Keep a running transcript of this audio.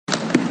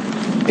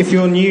If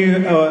you're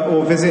new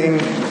or visiting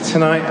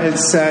tonight,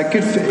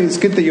 it's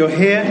good that you're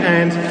here.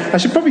 And I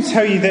should probably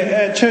tell you that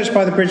at Church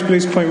by the Bridge,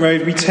 Blues Point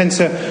Road, we tend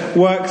to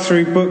work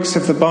through books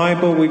of the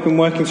Bible. We've been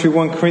working through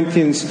 1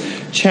 Corinthians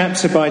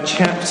chapter by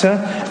chapter,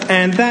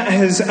 and that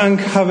has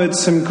uncovered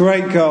some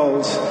great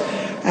gold.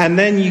 And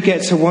then you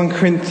get to 1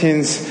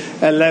 Corinthians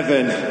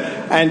 11,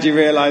 and you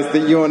realise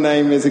that your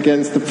name is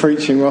against the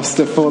preaching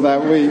roster for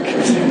that week.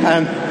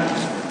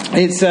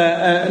 It's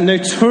a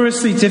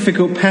notoriously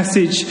difficult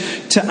passage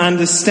to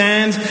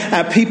understand.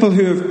 People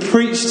who have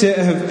preached it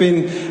have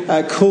been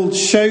called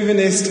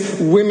chauvinist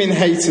women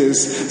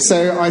haters.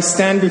 So I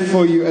stand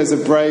before you as a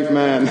brave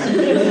man.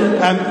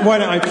 Why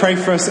don't I pray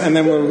for us and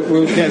then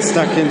we'll get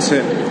stuck into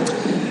it.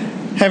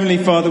 Heavenly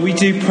Father, we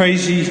do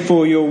praise you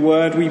for your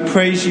word. We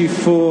praise you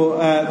for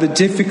the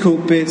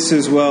difficult bits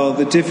as well,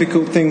 the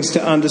difficult things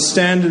to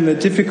understand and the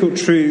difficult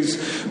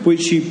truths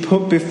which you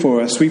put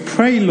before us. We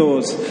pray,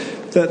 Lord,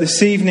 that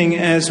this evening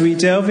as we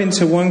delve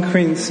into 1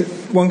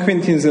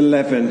 Corinthians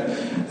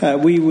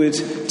 11, we would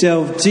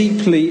delve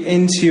deeply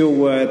into your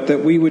word,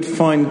 that we would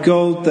find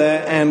gold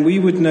there and we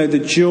would know the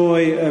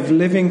joy of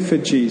living for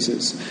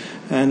Jesus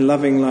and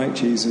loving like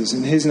Jesus.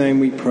 In his name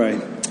we pray.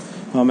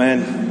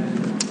 Amen.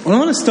 Well, I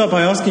want to start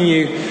by asking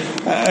you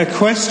a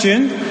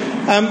question.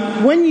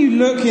 When you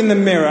look in the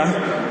mirror,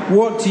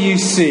 what do you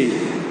see?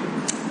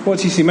 What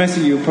do you see? Most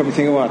of you will probably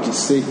think, I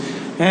just see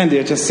Andy,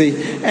 I just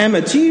see Emma.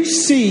 Do you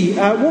see,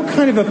 what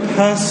kind of a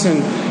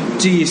person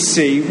do you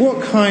see?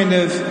 What kind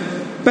of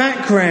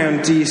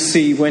background do you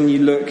see when you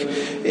look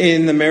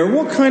in the mirror?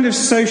 What kind of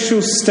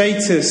social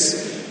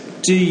status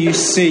do you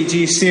see? Do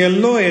you see a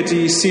lawyer? Do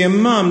you see a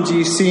mum? Do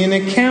you see an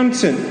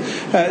accountant?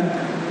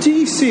 Do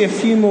you see a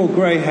few more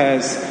grey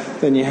hairs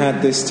than you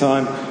had this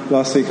time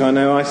last week? I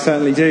know I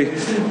certainly do.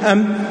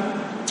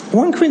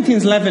 1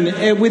 Corinthians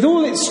 11, with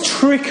all its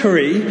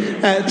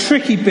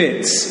tricky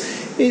bits,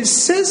 it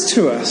says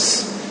to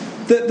us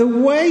that the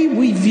way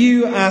we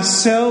view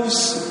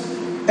ourselves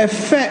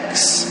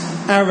affects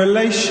our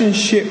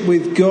relationship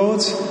with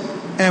God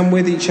and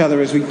with each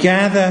other as we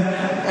gather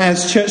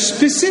as church.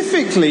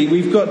 Specifically,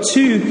 we've got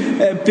two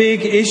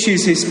big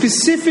issues here.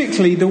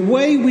 Specifically, the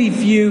way we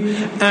view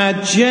our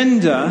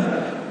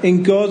gender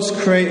in God's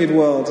created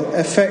world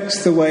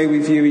affects the way we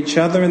view each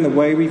other and the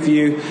way we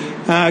view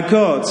our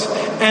God.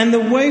 And the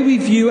way we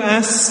view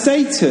our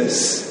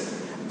status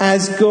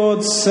as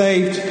God's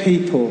saved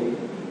people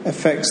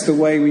affects the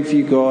way we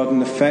view God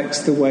and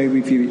affects the way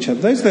we view each other.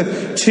 Those are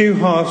the two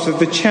halves of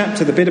the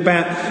chapter. The bit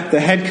about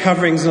the head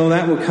coverings and all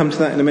that, we'll come to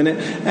that in a minute.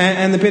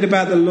 And the bit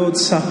about the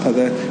Lord's Supper.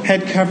 The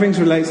head coverings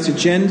relates to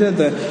gender.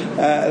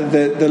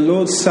 The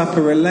Lord's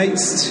Supper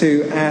relates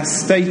to our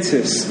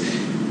status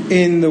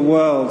in the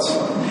world.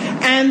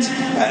 And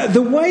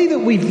the way that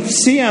we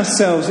see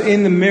ourselves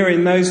in the mirror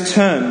in those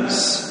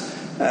terms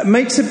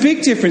makes a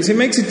big difference. It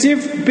makes a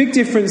big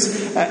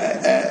difference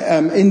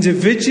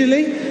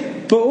individually,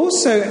 but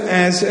also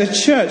as a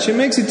church. It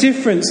makes a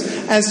difference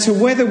as to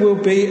whether we'll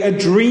be a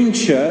dream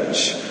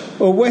church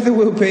or whether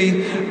we'll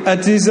be a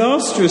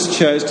disastrous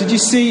church. Did you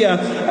see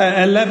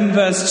 11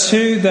 verse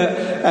 2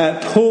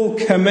 that Paul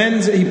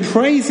commends, he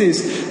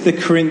praises the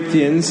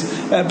Corinthians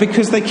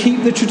because they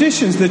keep the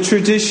traditions, the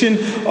tradition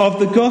of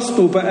the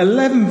gospel. But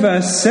 11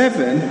 verse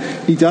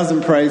 7, he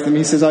doesn't praise them.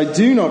 He says, I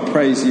do not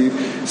praise you,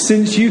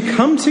 since you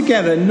come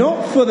together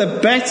not for the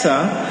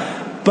better,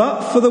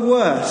 but for the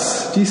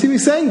worse. Do you see what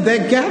he's saying?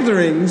 Their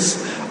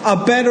gatherings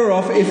are better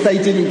off if they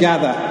didn't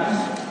gather.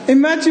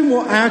 Imagine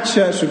what our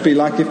church would be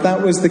like if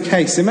that was the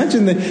case.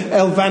 Imagine the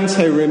El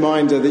Vante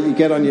reminder that you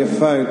get on your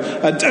phone.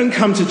 Don't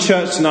come to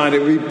church tonight.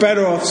 It would be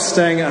better off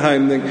staying at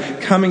home than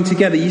coming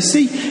together. You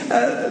see,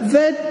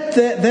 their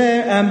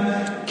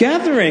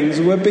gatherings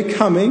were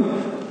becoming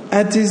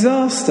a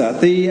disaster.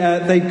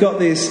 They've got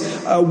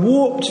this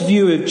warped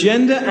view of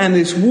gender and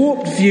this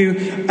warped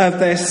view of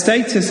their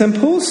status. And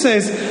Paul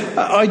says,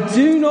 I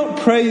do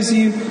not praise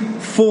you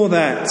for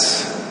that.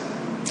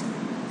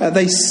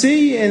 They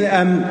see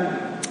in...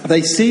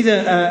 They see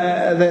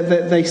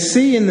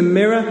in the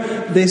mirror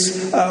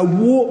this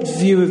warped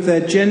view of their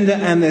gender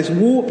and this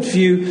warped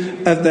view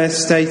of their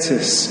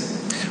status.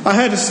 I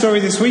heard a story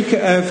this week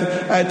of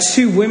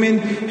two women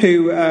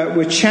who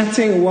were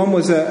chatting. One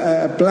was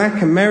a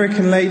black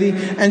American lady,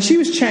 and she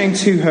was chatting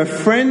to her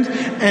friend,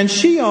 and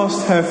she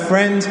asked her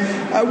friend,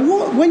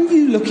 when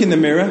you look in the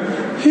mirror,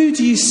 who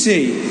do you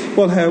see?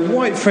 Well, her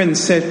white friend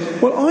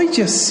said, well, I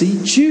just see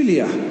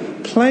Julia,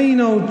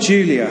 plain old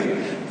Julia.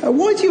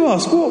 Why do you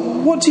ask?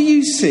 What do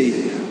you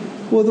see?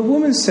 Well, the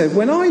woman said,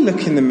 when I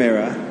look in the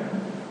mirror,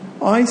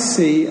 I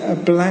see a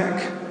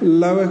black,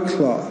 lower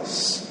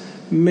class,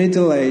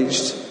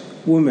 middle-aged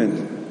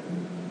woman.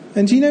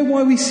 And do you know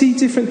why we see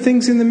different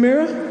things in the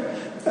mirror?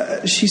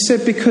 She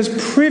said, because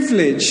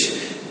privilege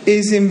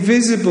is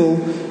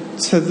invisible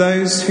to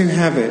those who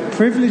have it.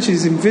 Privilege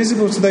is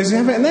invisible to those who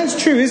have it. And that's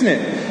true, isn't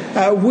it?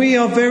 We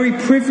are very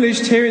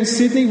privileged here in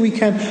Sydney. We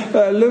can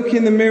look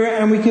in the mirror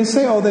and we can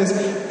say, oh, there's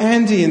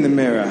Andy in the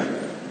mirror.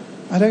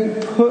 I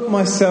don't put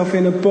myself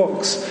in a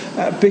box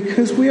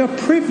because we are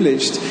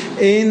privileged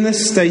in the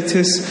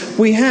status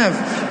we have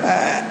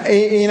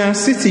in our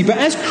city. But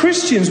as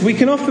Christians, we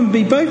can often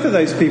be both of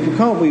those people,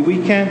 can't we? We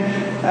can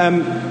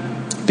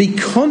be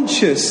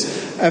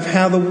conscious of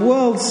how the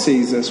world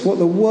sees us, what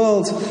the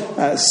world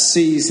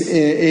sees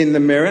in the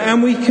mirror,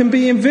 and we can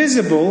be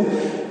invisible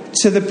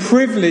to the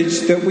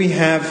privilege that we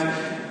have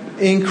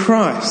in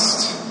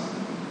Christ.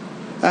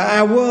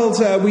 Our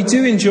world, we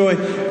do enjoy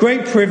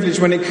great privilege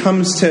when it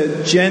comes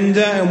to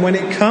gender and when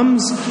it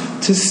comes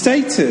to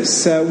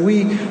status.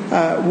 We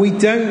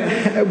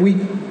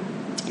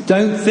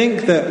don't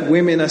think that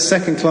women are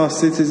second-class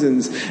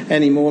citizens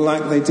anymore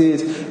like they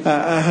did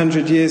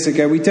 100 years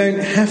ago. We don't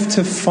have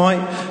to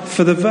fight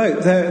for the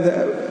vote.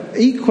 There are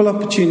equal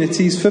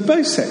opportunities for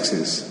both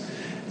sexes.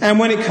 And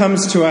when it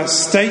comes to our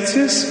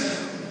status,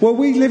 well,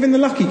 we live in the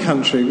lucky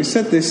country. We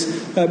said this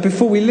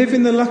before. We live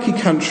in the lucky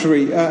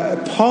country.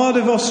 Part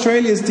of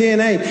Australia's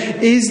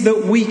DNA is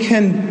that we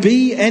can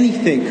be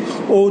anything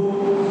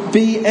or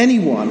be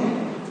anyone,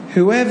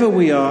 whoever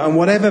we are and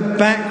whatever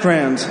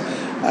background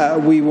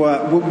we were,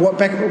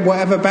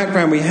 whatever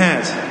background we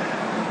had.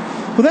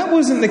 Well, that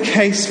wasn't the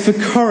case for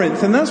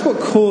Corinth, and that's what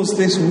caused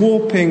this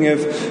warping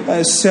of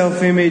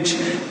self-image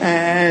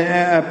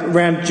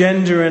around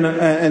gender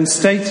and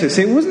status.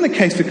 It wasn't the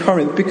case for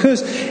Corinth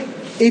because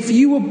if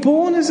you were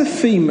born as a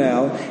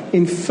female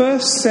in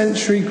first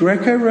century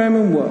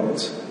Greco-Roman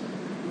world,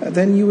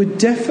 then you were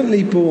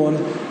definitely born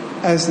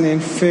as an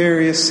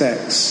inferior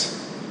sex.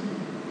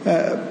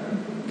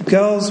 Baby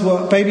girls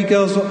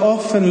were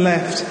often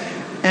left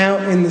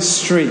out in the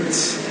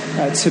streets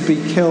to be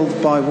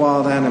killed by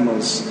wild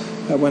animals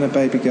when a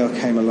baby girl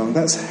came along.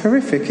 That's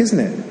horrific, isn't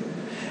it?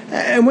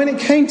 And when it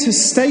came to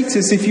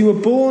status, if you were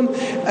born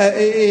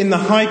in the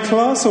high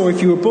class or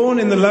if you were born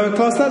in the lower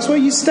class, that's where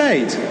you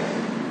stayed.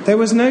 There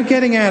was no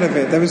getting out of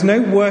it. There was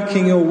no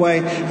working your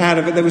way out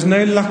of it. There was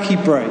no lucky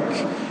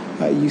break.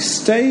 You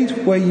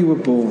stayed where you were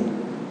born.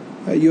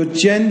 Your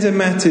gender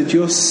mattered.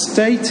 Your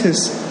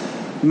status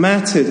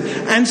mattered.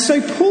 And so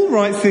Paul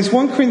writes this,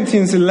 1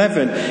 Corinthians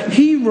 11.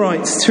 He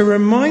writes to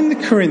remind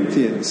the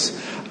Corinthians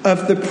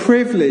of the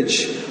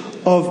privilege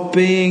of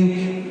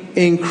being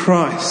in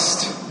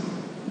Christ.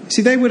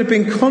 See, they would have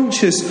been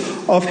conscious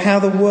of how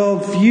the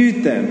world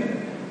viewed them.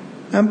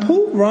 And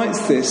Paul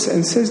writes this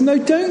and says, no,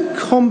 don't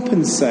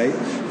compensate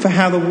for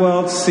how the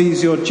world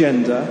sees your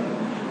gender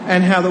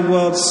and how the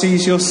world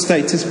sees your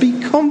status.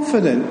 Be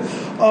confident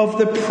of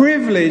the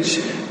privilege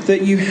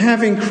that you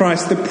have in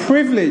Christ, the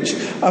privilege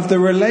of the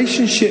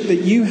relationship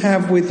that you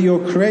have with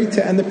your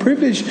Creator and the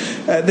privilege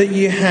that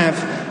you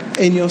have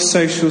in your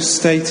social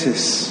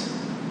status.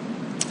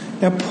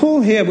 Now,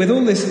 Paul here, with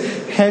all this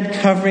head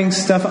covering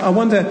stuff, I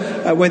wonder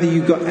whether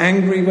you got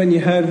angry when you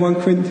heard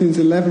 1 Corinthians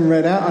 11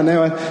 read out. I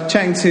know I was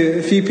chatting to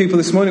a few people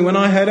this morning. When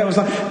I heard it, I was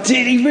like,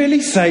 did he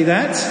really say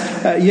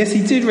that? Yes,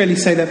 he did really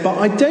say that. But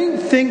I don't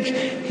think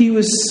he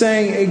was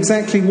saying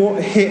exactly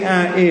what hit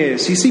our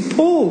ears. You see,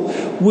 Paul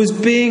was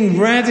being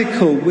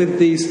radical with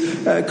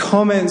these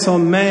comments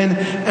on men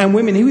and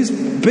women. He was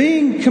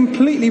being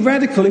completely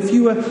radical. If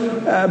you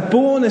were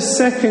born a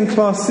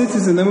second-class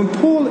citizen, then when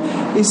Paul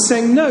is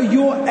saying, no,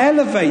 you're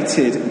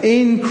elevated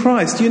in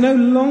Christ. You're no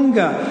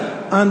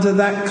longer under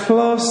that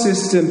class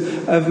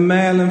system of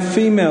male and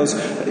females.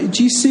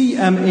 Do you see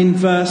in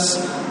verse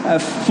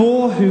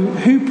 4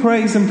 who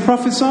prays and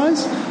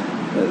prophesies?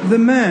 The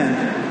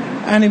man.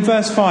 And in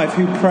verse 5,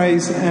 who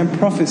prays and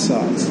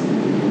prophesies?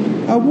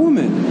 A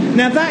woman.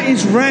 Now that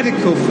is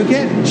radical.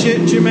 Forget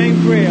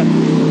Germaine Greer.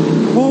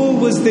 Paul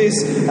was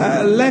this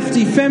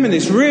lefty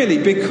feminist, really,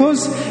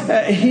 because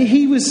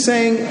he was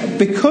saying,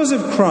 because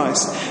of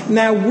Christ,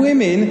 now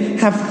women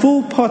have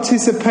full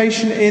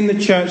participation in the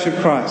Church of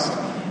Christ.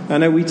 I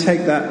know we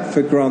take that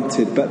for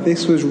granted, but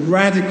this was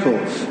radical.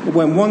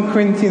 When 1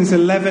 Corinthians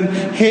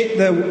 11 hit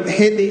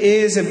the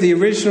ears of the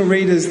original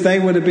readers, they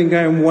would have been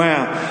going,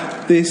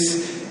 wow,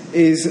 this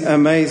is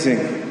amazing.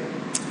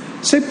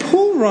 So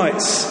Paul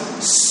writes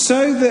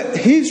so that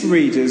his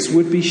readers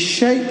would be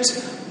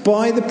shaped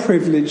by the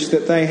privilege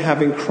that they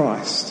have in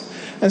Christ.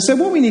 And so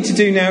what we need to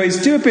do now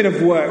is do a bit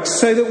of work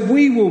so that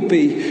we will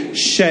be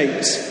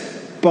shaped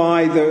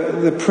by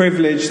the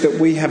privilege that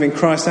we have in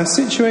Christ. Our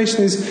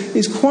situation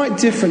is quite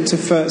different to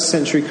first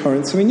century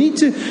Corinth, so we need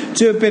to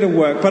do a bit of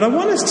work. But I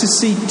want us to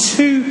see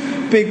two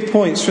big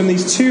points from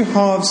these two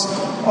halves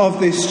of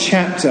this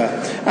chapter.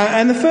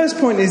 And the first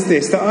point is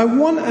this, that I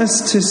want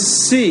us to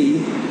see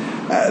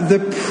the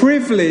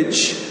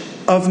privilege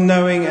of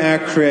knowing our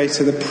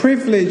Creator, the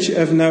privilege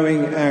of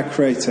knowing our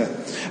Creator.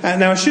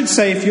 Now I should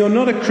say, if you're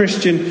not a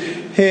Christian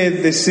here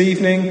this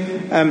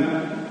evening,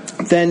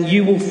 then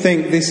you will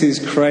think this is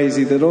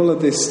crazy, that all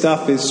of this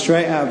stuff is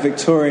straight out of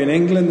Victorian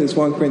England, there's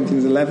 1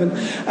 Corinthians 11.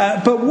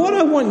 But what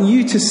I want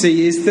you to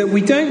see is that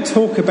we don't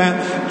talk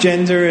about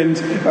gender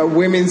and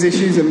women's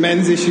issues and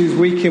men's issues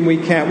week in,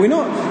 week out. We're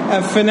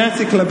not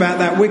fanatical about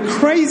that. We're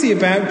crazy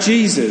about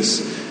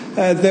Jesus.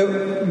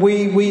 That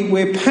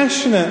we're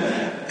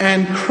passionate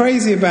and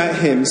crazy about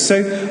him.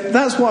 So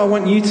that's what I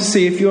want you to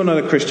see if you're not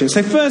a Christian.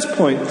 So first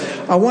point,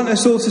 I want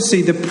us all to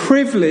see the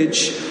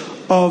privilege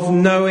of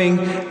knowing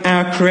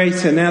our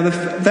Creator. Now,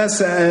 that's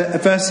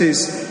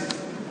verses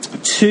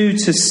 2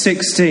 to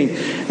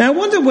 16. Now, I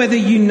wonder whether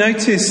you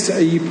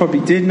noticed, you probably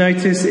did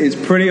notice, it's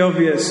pretty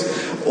obvious,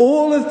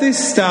 all of this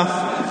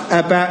stuff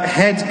about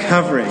head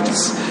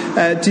coverings.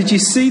 Did you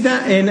see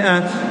that in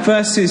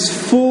verses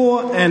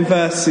 4 and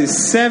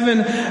verses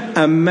 7?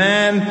 A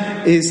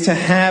man is to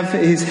have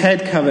his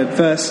head covered.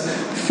 Verse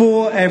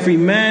 4, every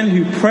man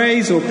who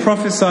prays or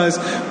prophesies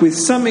with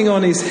something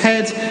on his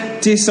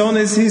head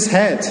dishonors his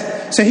head.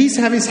 So he's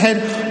to have his head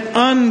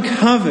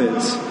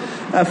uncovered.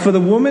 For the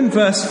woman,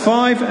 verse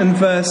 5 and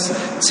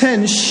verse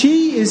 10,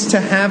 she is to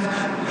have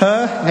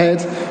her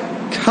head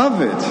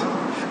covered.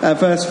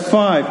 Verse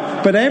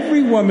 5, but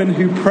every woman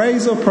who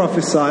prays or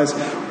prophesies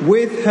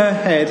with her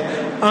head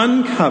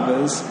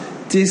uncovers,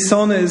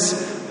 dishonors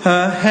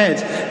her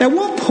head. Now,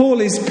 what Paul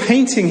is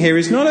painting here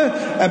is not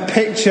a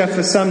picture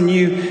for some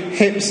new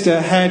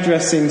hipster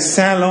hairdressing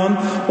salon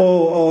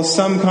or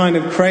some kind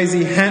of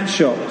crazy hat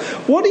shop.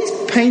 What he's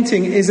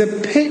painting is a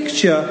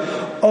picture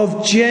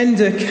of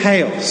gender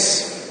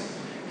chaos.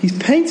 He's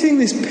painting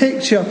this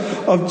picture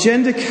of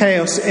gender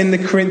chaos in the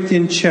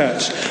Corinthian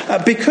church.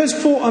 Because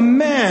for a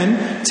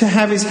man to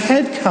have his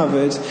head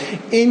covered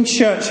in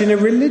church, in a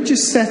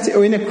religious setting,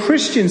 or in a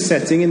Christian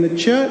setting, in the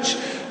church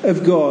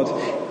of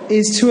God,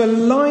 is to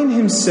align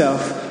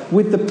himself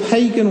with the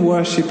pagan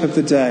worship of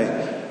the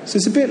day. So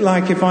it's a bit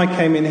like if I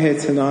came in here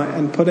tonight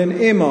and put an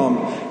imam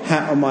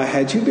hat on my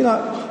head. You'd be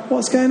like,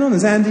 what's going on?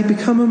 Has Andy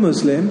become a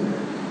Muslim?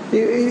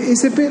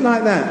 It's a bit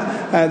like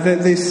that.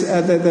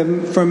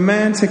 For a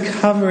man to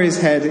cover his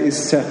head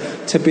is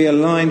to be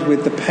aligned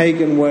with the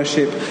pagan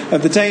worship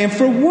of the day. And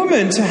for a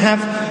woman to have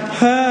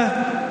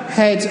her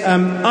head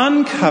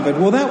uncovered,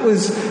 well, that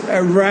was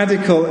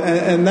radical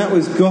and that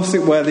was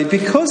gossip worthy,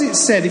 because it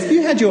said if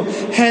you had your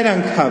head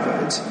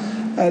uncovered,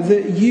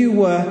 that you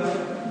were...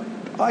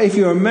 If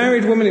you're a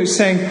married woman, it was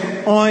saying,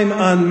 I'm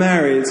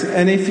unmarried.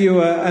 And if you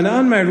were an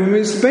unmarried woman, it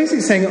was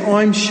basically saying,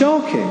 I'm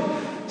sharking.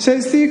 So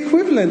it's the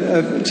equivalent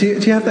of... Do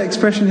you have that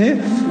expression here?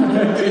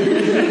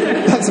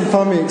 That's a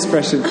Pommy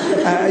expression.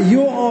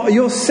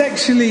 You're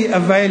sexually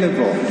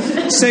available.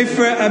 So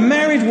for a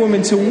married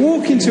woman to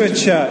walk into a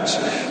church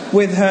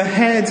with her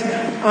head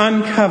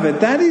uncovered,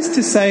 that is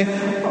to say,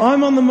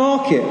 I'm on the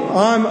market.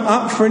 I'm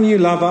up for a new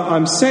lover.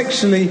 I'm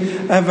sexually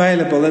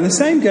available. And the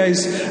same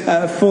goes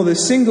for the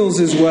singles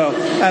as well.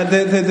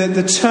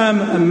 The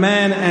term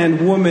man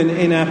and woman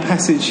in our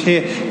passage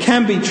here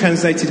can be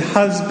translated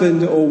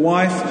husband or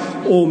wife,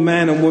 or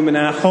man and woman.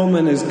 Our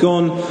Holman has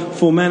gone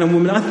for man and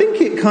woman. I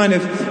think it kind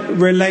of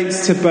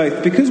relates to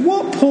both, because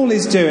what Paul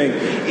is doing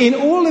in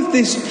all of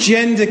this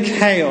gender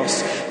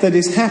chaos that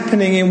is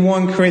happening in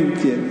 1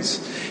 Corinthians,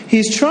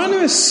 he's trying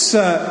to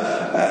assert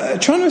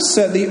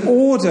the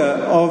order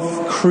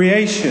of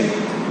creation.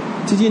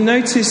 Did you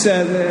notice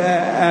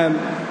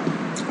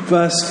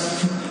verse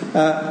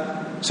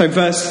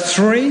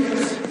 3?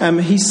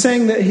 He's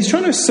saying that he's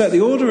trying to assert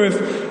the order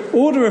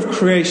of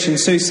creation.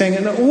 So he's saying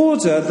an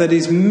order that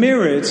is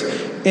mirrored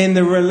in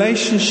the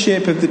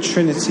relationship of the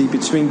Trinity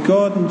between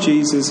God and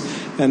Jesus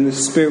and the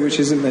Spirit, which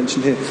isn't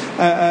mentioned here.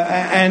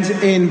 And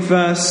in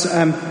verse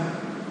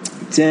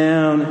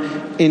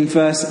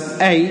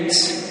 8,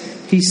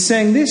 he's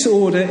saying this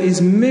order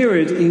is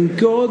mirrored in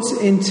God's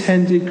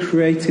intended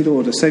created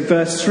order. So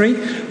verse 3,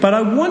 but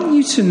I want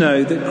you to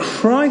know that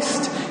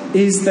Christ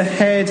is the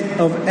head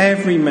of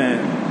every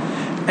man,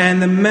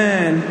 and the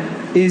man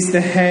is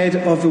the head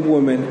of the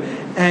woman,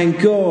 and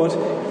God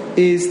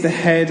is the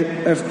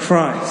head of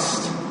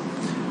Christ.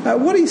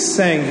 What he's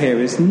saying here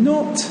is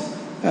not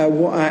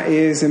what our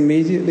ears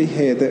immediately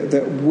hear,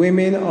 that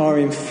women are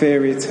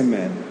inferior to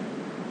men.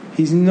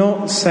 He's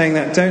not saying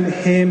that. Don't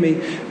hear me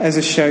as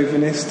a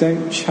chauvinist.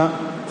 Don't chuck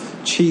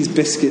cheese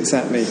biscuits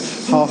at me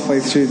halfway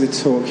through the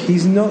talk.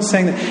 He's not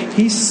saying that.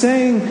 He's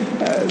saying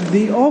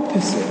the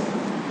opposite.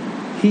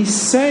 He's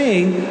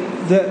saying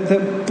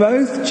that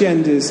both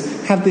genders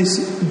have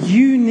this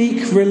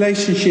unique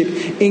relationship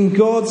in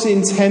God's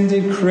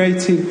intended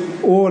created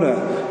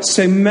order.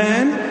 So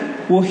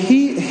man, well,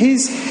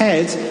 his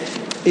head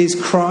is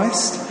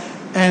Christ,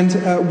 and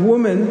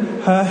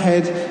woman, her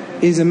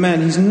head is a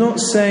man. He's not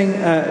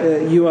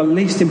saying you are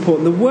least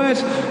important. The word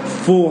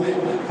for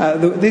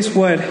this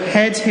word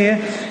head here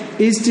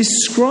is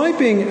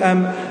describing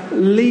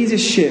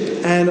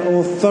leadership and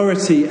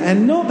authority,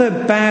 and not the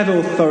bad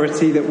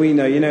authority that we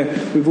know. You know,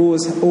 we've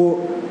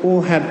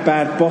all had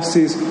bad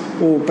bosses,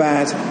 or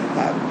bad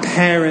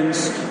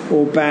parents,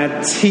 or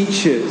bad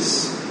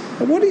teachers.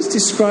 And what he's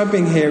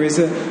describing here is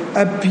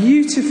a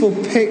beautiful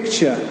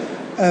picture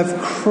of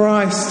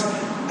Christ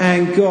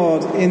and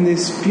God in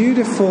this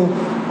beautiful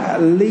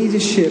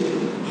leadership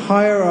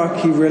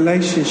hierarchy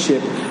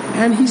relationship.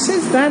 And he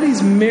says that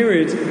is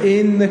mirrored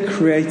in the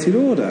created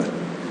order.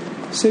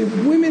 So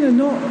women are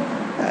not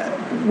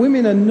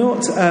women are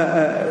not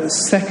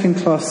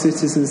second-class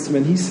citizens to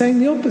men. He's saying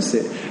the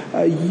opposite.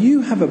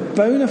 You have a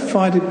bona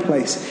fide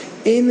place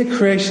in the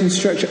creation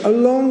structure,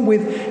 along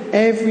with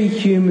every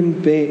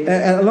human being.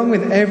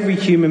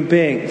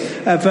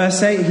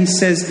 Verse 8, he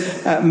says,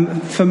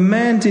 "For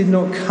man did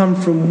not come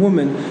from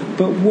woman,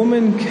 but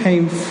woman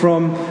came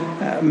from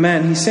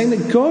man." He's saying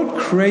that God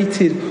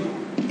created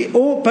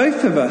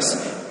both of us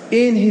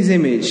in his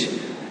image.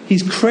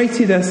 He's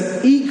created us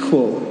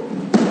equal,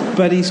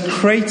 but he's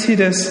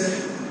created us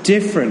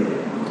different.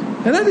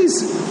 Now that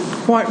is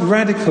quite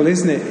radical,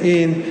 isn't it,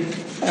 in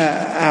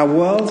our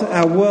world?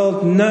 Our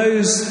world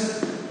knows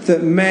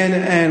that men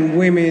and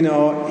women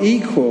are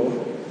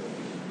equal,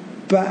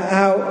 but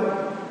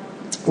our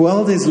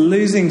world is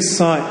losing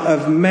sight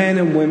of men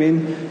and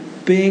women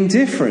being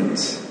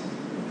different.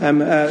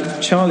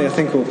 Charlie, I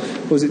think, or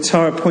was it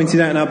Tara,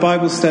 pointed out in our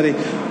Bible study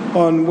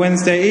on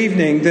Wednesday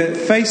evening that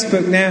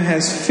Facebook now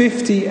has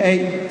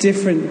 58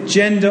 different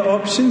gender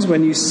options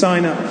when you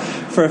sign up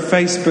for a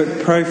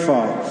Facebook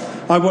profile.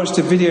 I watched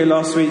a video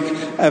last week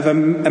of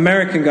an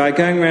American guy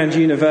going around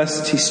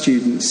university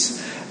students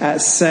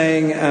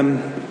saying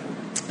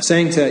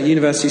to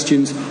university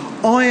students,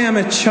 "I am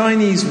a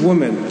Chinese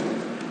woman."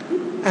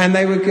 And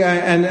they were going,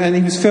 and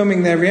he was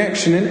filming their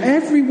reaction, and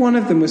every one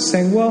of them was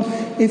saying, "Well,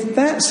 if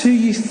that's who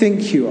you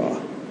think you are,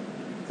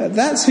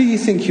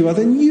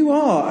 then you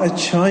are a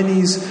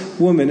Chinese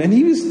woman." And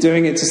he was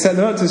doing it to set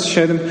them up, to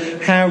show them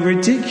how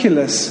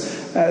ridiculous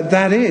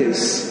that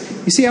is.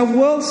 You see, our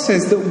world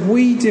says that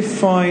we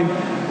define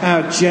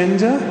our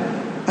gender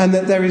and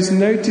that there is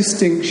no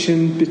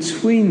distinction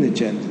between the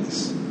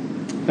genders.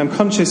 I'm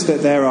conscious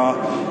that there are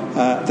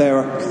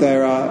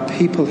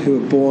people who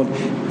are born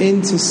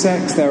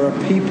intersex. There are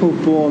people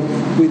born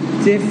with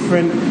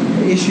different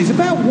issues.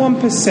 About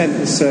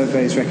 1% of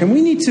surveys reckon.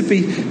 We need to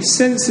be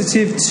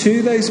sensitive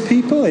to those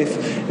people.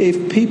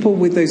 If people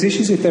with those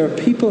issues, if there are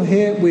people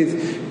here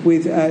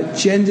with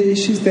gender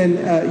issues, then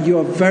you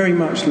are very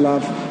much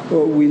loved.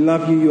 We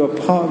love you. You are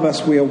part of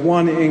us. We are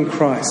one in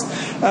Christ.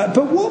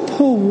 But what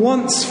Paul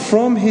wants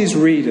from his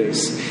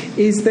readers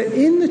is that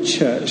in the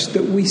church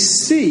that we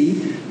see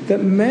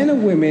that men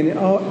and women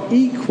are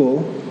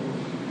equal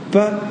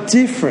but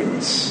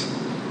different.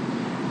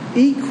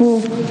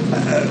 Equal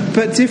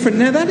but different.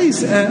 Now that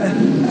is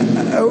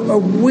a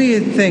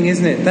weird thing,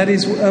 isn't it? That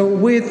is a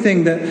weird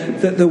thing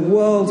that the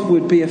world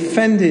would be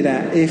offended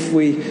at if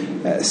we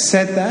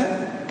said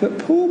that. But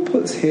Paul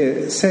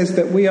says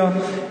that we are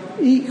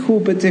equal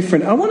but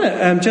different. I want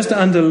to just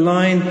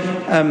underline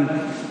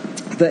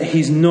that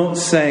he's not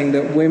saying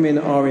that women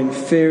are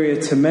inferior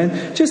to men.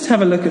 Just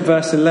have a look at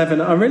verse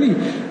 11. I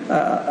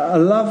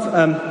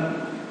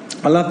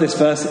love this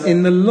verse.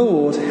 "In the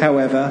Lord,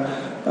 however,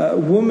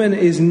 woman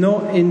is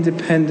not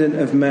independent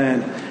of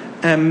man,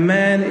 and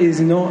man is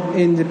not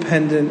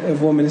independent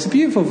of woman." It's a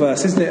beautiful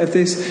verse, isn't it? Of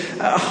this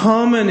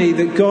harmony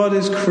that God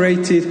has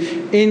created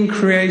in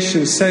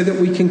creation so that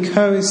we can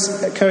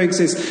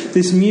coexist.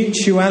 This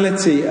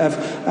mutuality of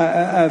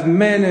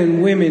men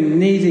and women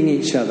needing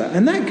each other.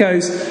 And that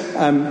goes,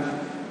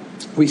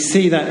 we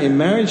see that in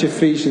marriage.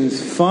 Ephesians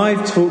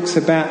 5 talks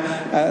about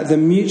the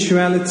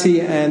mutuality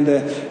and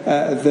the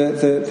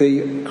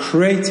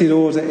created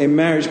order in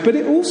marriage. But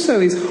it also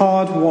is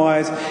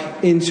hardwired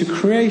into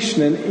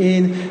creation and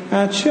in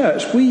our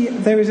church.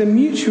 There is a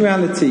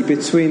mutuality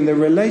between the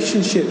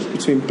relationships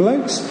between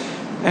blokes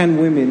and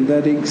women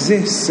that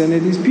exists, and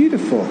it is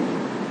beautiful.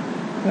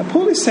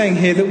 Paul is saying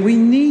here that we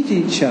need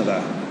each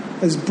other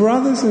as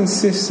brothers and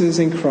sisters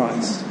in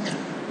Christ.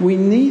 We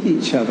need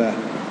each other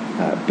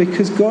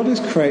because God has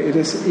created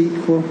us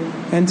equal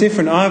and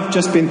different. I've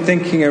just been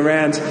thinking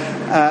around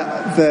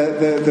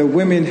the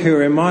women who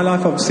are in my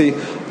life. Obviously,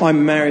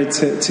 I'm married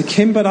to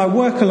Kim, but I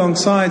work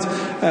alongside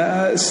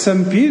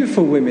some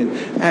beautiful women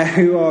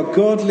who are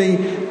godly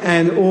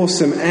and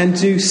awesome and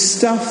do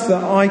stuff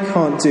that I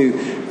can't do,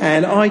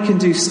 and I can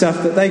do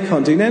stuff that they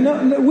can't do.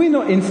 Now, we're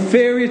not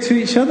inferior to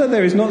each other.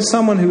 There is not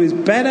someone who is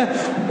better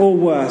or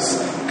worse.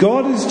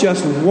 God has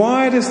just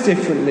wired us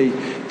differently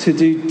to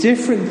do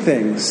different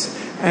things.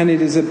 And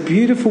it is a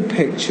beautiful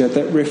picture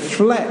that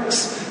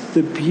reflects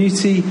the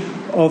beauty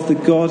of the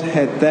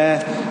Godhead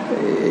there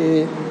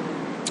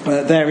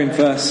in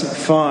verse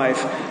 5,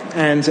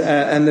 and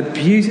the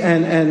beauty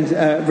and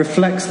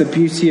reflects the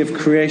beauty of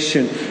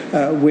creation,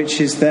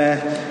 which is there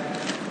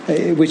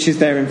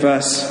in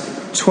verse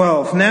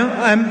 12. Now,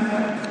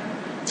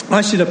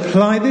 I should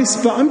apply this,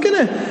 but I'm going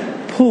to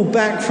pull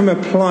back from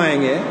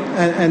applying it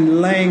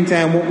and laying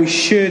down what we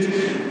should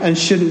and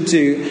shouldn't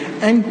do,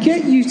 and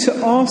get you to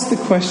ask the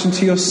question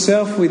to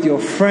yourself with your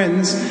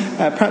friends,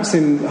 perhaps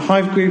in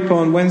Hive group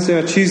on Wednesday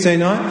or Tuesday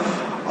night.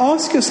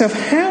 Ask yourself,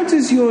 how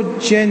does your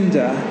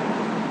gender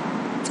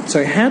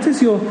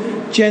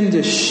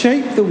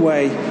shape the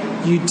way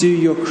you do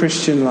your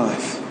Christian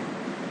life?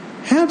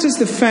 How does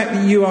the fact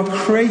that you are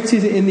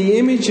created in the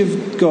image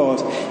of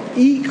God,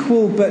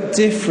 equal but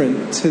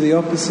different to the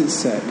opposite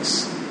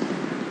sex,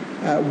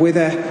 with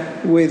a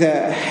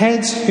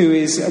head who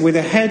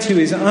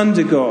is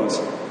under God,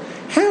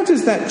 how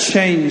does that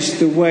change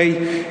the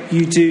way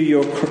you do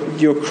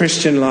your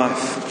Christian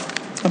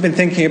life. I've been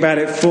thinking about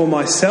it for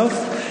myself.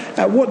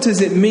 What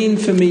does it mean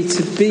for me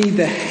to be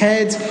the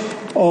head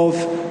of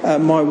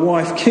my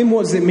wife, Kim?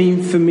 What does it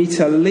mean for me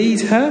to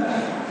lead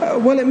her?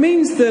 Well, it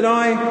means that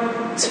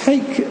I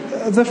take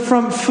the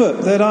front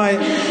foot, that I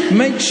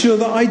make sure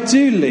that I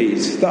do lead,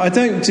 that I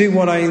don't do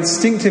what I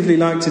instinctively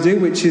like to do,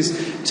 which is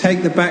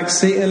take the back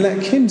seat and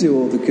let Kim do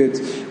all the good,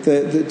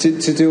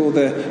 to do all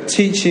the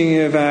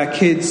teaching of our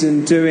kids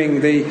and doing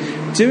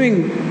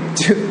everything,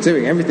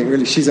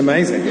 really. She's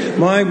amazing.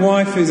 My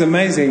wife is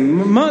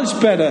amazing,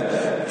 much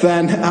better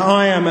than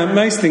I am at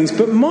most things.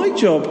 But my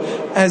job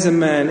as a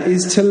man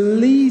is to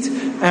lead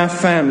our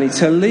family,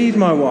 to lead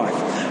my wife.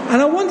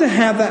 And I wonder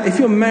how that, if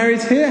you're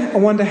married here, I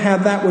wonder how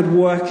that would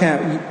work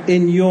out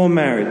in your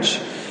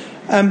marriage.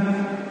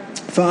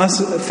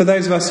 For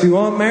those of us who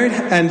aren't married,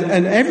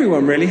 and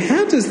everyone really,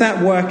 how does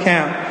that work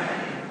out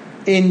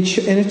in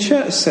a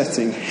church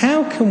setting?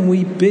 How can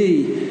we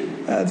be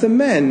the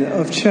men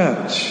of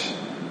church?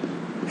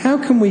 How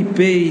can we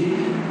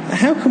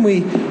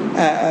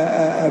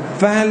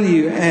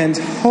value and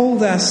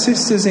hold our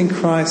sisters in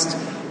Christ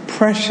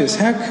precious?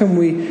 How can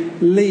we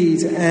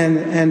lead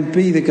and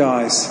be the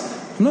guys?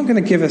 I'm not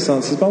going to give us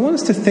answers, but I want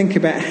us to think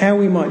about how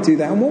we might do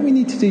that and what we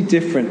need to do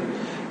different.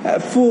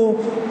 For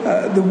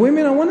the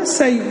women, I want to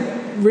say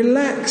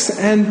relax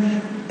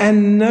and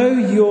know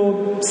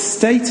your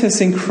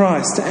status in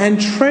Christ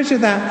and treasure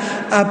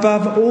that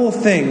above all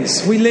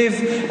things. We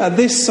live at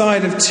this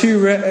side of two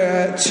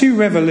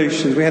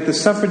revolutions. We had the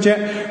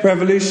suffragette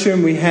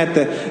revolution, we had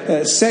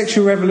the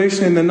sexual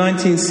revolution in the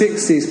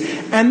 1960s,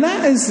 and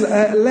that has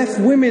left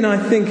women, I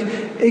think,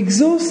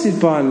 exhausted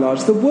by and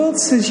large. The world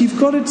says you've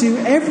got to do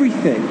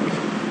everything,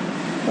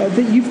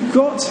 that you've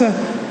got to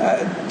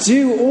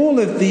do all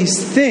of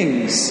these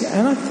things.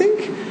 And I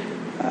think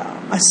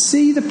I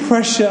see the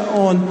pressure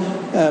on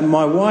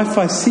my wife,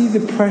 I see the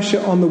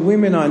pressure on the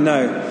women I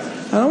know.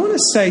 And I want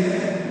to say,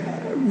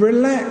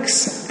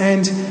 relax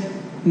and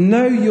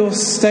know your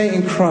state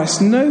in Christ.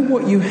 Know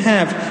what you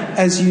have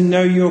as you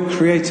know your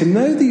Creator.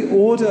 Know the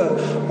order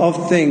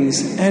of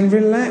things and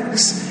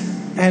relax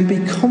and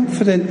be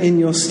confident in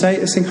your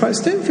status in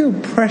Christ. Don't feel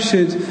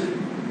pressured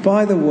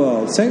by the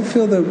world. Don't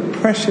feel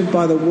pressured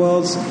by the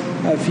world's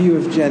view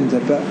of gender,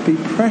 but be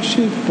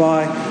pressured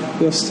by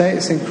your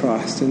status in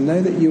Christ and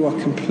know that you are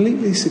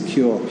completely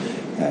secure,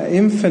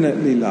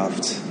 infinitely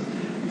loved,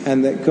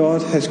 and that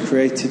God has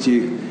created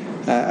you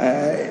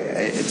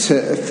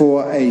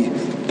for a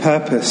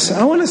purpose.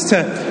 I want us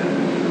to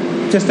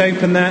just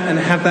open that and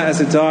have that as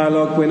a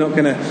dialogue. We're not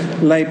going to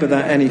labour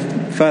that any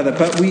further,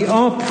 but we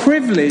are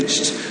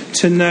privileged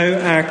to know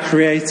our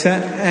Creator,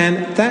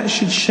 and that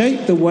should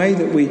shape the way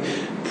that we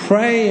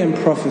pray and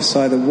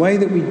prophesy, the way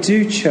that we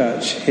do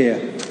church here.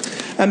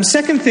 The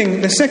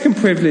second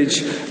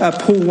privilege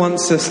Paul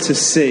wants us to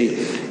see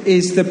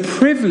is the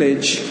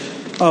privilege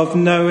of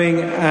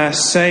knowing our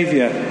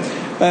Saviour.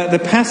 The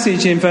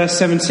passage in verse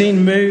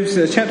 17 moves,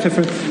 the chapter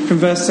from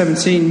verse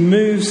 17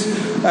 moves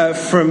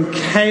from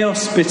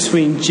chaos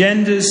between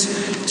genders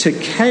to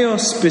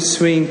chaos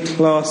between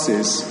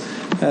classes.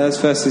 That's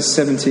verses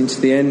 17 to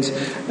the end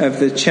of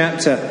the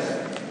chapter.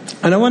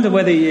 And I wonder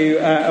whether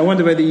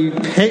you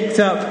picked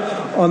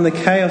up on the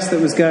chaos that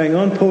was going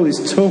on. Paul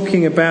is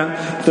talking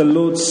about the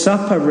Lord's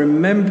Supper,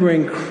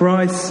 remembering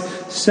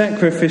Christ's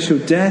sacrificial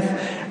death.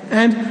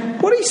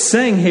 And what he's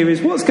saying here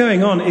is what's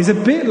going on is a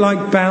bit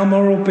like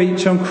Balmoral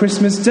Beach on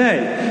Christmas Day.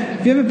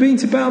 Have you ever been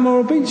to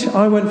Balmoral Beach?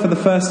 I went for the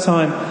first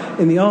time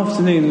in the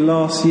afternoon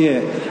last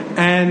year.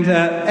 And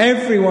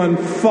everyone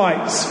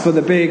fights for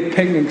the big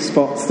picnic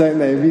spots, don't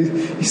they? Have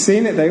you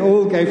seen it? They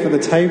all go for the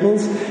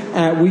tables.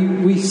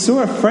 We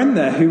saw a friend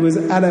there who was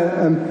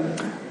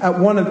at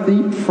one of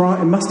the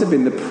prime, it must have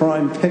been the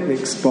prime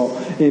picnic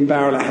spot in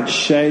Barrow. It had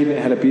shade,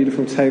 it had a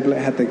beautiful table, it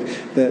had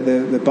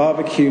the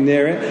barbecue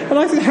near it. And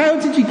I said, how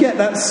did you get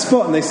that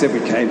spot? And they said,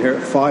 we came here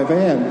at 5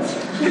 a.m.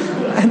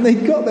 And they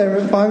got there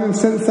at 5 and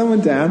sent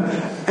someone down,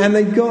 and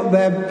they got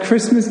their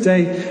Christmas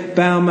Day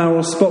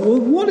Balmoral spot.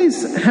 Well, what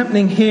is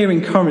happening here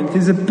in Corinth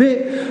is a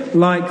bit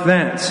like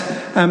that.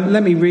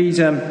 Let me read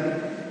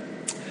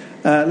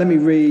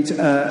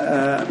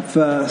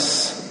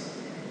verse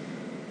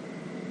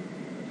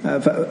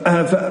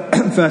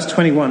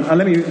 21.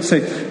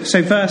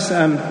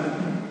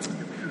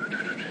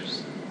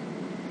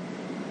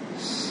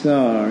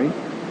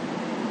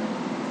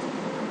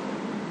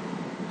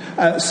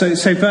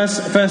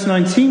 Verse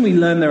 19, we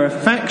learn there are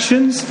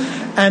factions,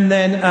 and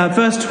then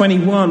verse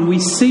 21, we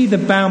see the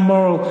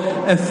Balmoral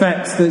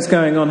effect that's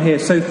going on here.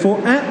 So, for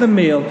at the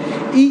meal,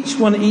 each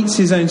one eats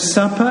his own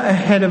supper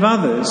ahead of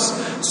others.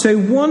 So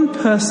one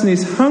person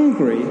is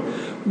hungry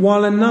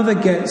while another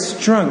gets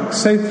drunk.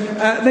 So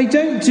they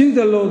don't do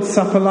the Lord's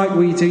Supper like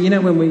we do. You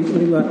know, when we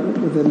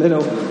with the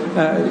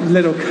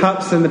little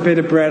cups and the bit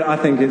of bread. I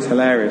think it's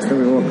hilarious that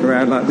we walk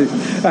around like this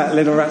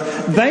little rat.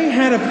 They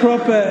had a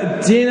proper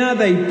dinner.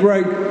 They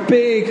broke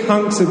big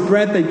hunks of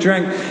bread. They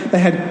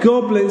had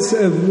goblets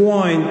of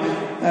wine.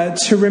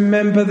 to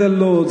remember the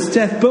Lord's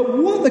death. But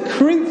what the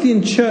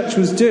Corinthian church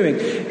was doing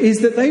is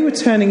that they were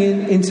turning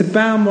into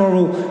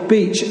Balmoral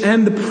Beach,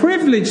 and the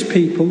privileged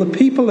people, the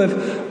people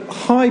of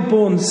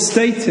high-born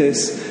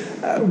status,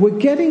 were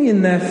getting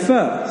in there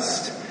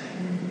first.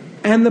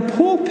 And the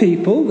poor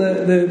people,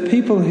 the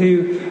people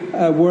who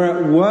were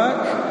at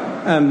work,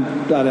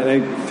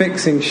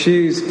 fixing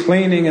shoes,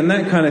 cleaning and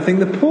that kind of thing,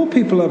 the poor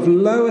people of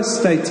lower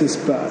status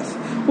birth,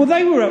 well,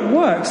 they were at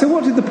work. So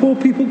what did the poor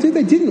people do?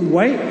 They didn't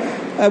wait.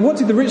 What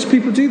did the rich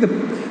people do?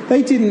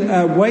 They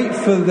didn't wait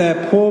for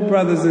their poor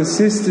brothers and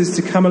sisters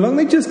to come along.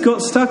 They just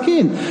got stuck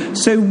in.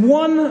 So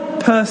one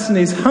person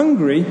is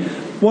hungry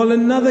while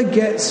another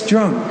gets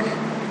drunk.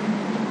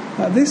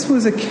 This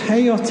was a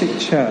chaotic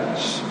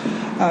church.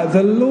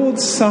 The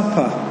Lord's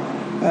Supper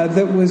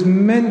that was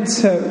meant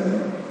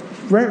to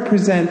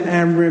represent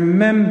and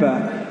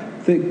remember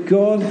that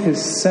God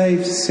has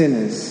saved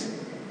sinners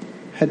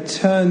had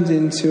turned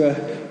into a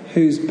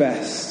who's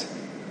best,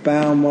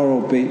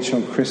 Balmoral Beach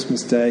on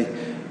Christmas Day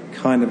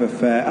kind of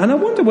affair. And I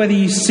wonder whether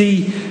you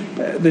see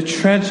the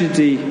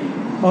tragedy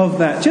of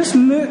that. Just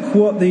look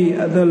what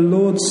the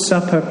Lord's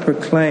Supper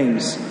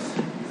proclaims.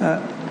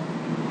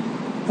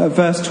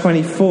 Verse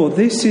 24,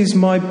 "This is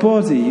my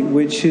body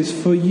which is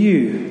for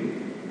you.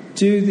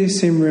 Do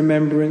this in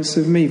remembrance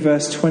of me."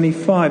 Verse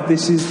 25,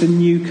 "This is the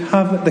new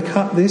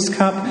covenant. This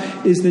cup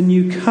is the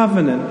new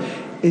covenant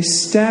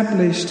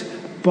established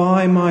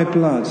by my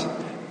blood.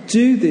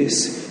 Do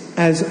this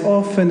as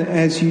often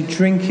as you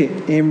drink it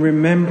in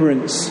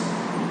remembrance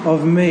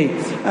of me."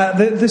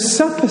 The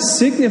supper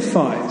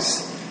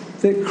signifies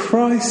that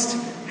Christ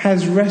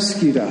has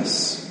rescued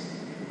us.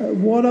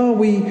 What are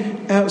we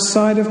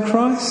outside of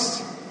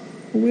Christ?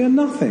 We are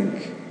nothing.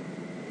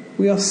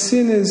 We are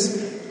sinners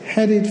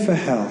headed for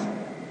hell.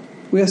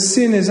 We are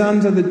sinners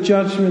under the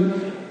judgment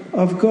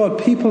of God,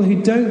 people who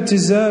don't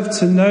deserve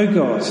to know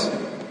God.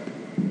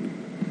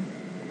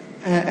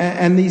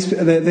 And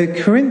the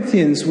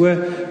Corinthians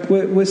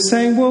were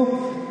saying, well,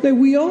 no,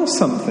 we are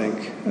something.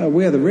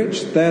 We are the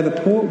rich, they're the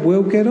poor,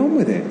 we'll get on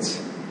with it.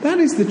 That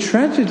is the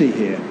tragedy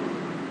here.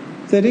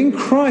 That in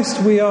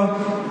Christ we are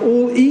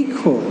all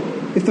equal.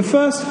 If the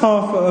first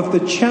half of the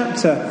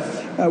chapter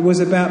was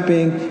about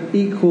being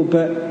equal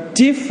but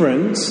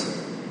different,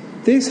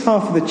 this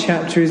half of the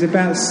chapter is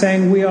about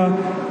saying we are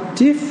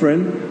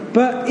different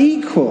but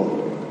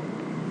equal.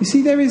 You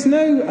see, there is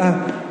no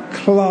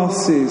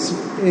classes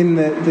in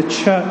the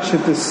church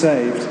of the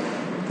saved.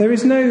 There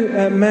is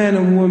no man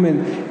and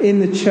woman in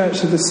the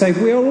church of the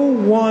saved. We are all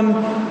one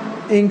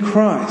in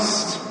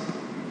Christ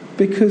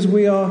because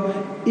we are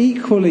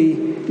equally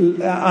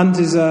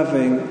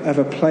undeserving of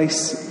a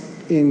place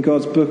in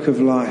God's book of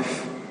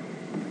life.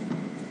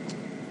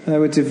 There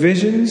were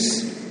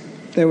divisions,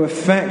 there were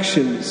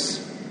factions,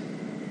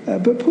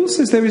 but Paul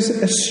says there is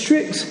a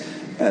strict,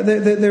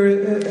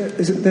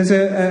 there's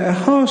a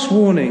harsh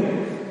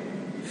warning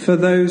for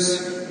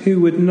those who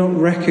would not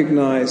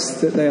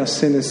recognise that they are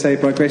sinners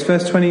saved by grace.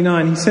 Verse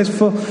 29, he says,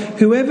 "For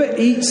whoever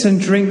eats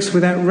and drinks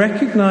without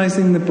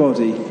recognising the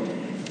body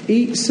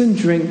eats and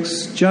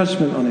drinks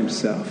judgment on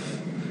himself."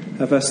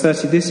 Verse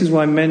 30, "This is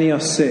why many are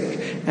sick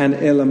and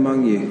ill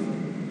among you."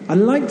 I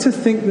like to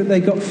think that they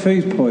got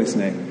food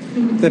poisoning.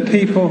 The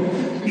people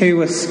who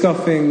were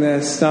scoffing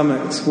their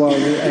stomachs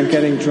and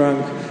getting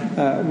drunk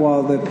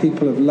while the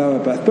people of lower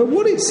birth. But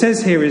what it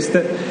says here is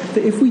that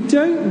if we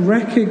don't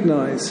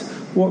recognise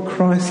what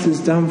Christ has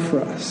done for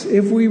us,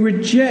 if we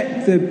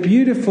reject the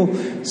beautiful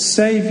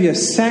Saviour,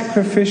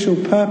 sacrificial,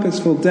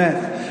 purposeful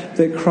death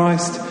that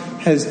Christ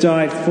has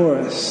died for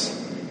us,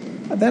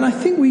 then I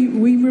think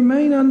we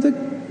remain under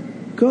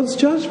God's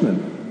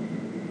judgment.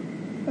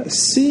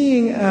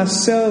 Seeing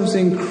ourselves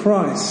in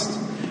Christ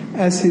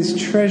as his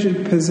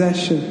treasured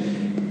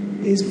possession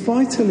is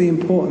vitally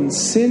important.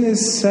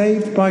 Sinners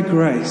saved by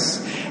grace,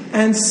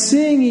 and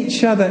seeing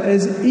each other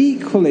as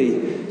equally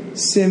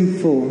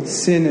sinful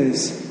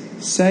sinners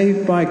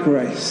saved by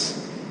grace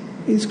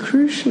is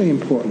crucially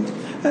important.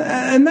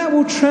 And that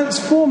will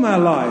transform our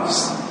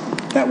lives.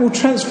 That will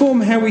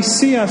transform how we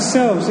see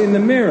ourselves in the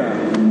mirror.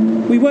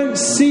 We won't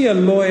see a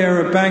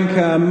lawyer, a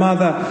banker, a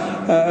mother,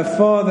 a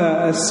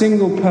father, a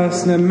single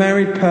person, a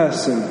married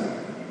person.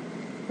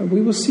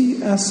 We will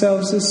see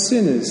ourselves as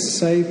sinners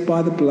saved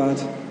by the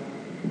blood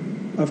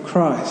of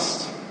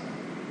Christ.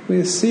 We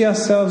will see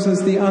ourselves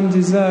as the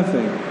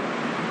undeserving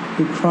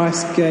who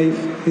Christ gave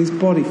his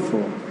body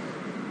for.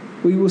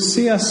 We will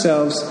see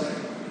ourselves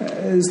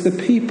as the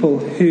people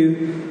who,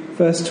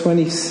 verse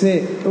 26,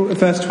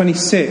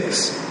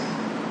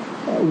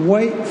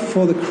 wait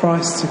for the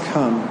Christ to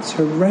come,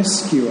 to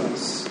rescue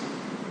us,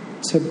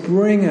 to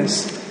bring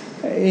us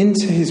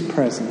into his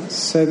presence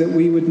so that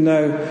we would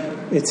know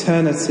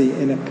eternity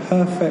in a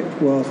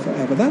perfect world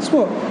forever. That's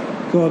what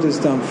God has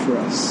done for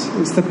us.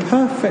 It's the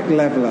perfect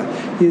leveler.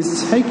 He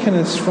has taken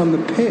us from the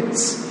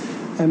pits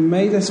and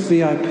made us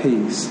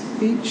VIPs,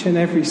 each and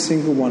every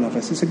single one of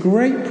us. It's a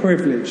great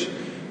privilege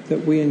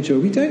that we enjoy.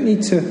 We don't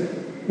need to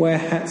wear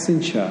hats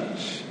in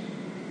church.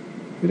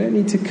 We don't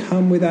need to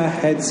come with our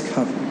heads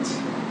covered.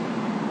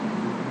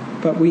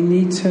 but we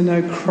need to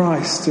know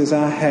Christ as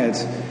our head,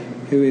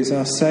 who is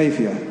our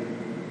Saviour.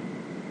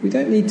 We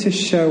don't need to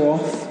show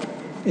off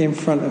in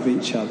front of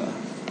each other,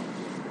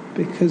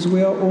 because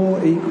we are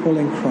all equal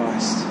in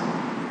Christ.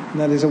 And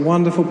that is a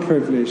wonderful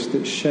privilege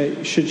that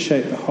should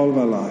shape the whole of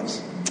our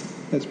lives.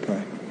 Let's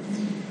pray.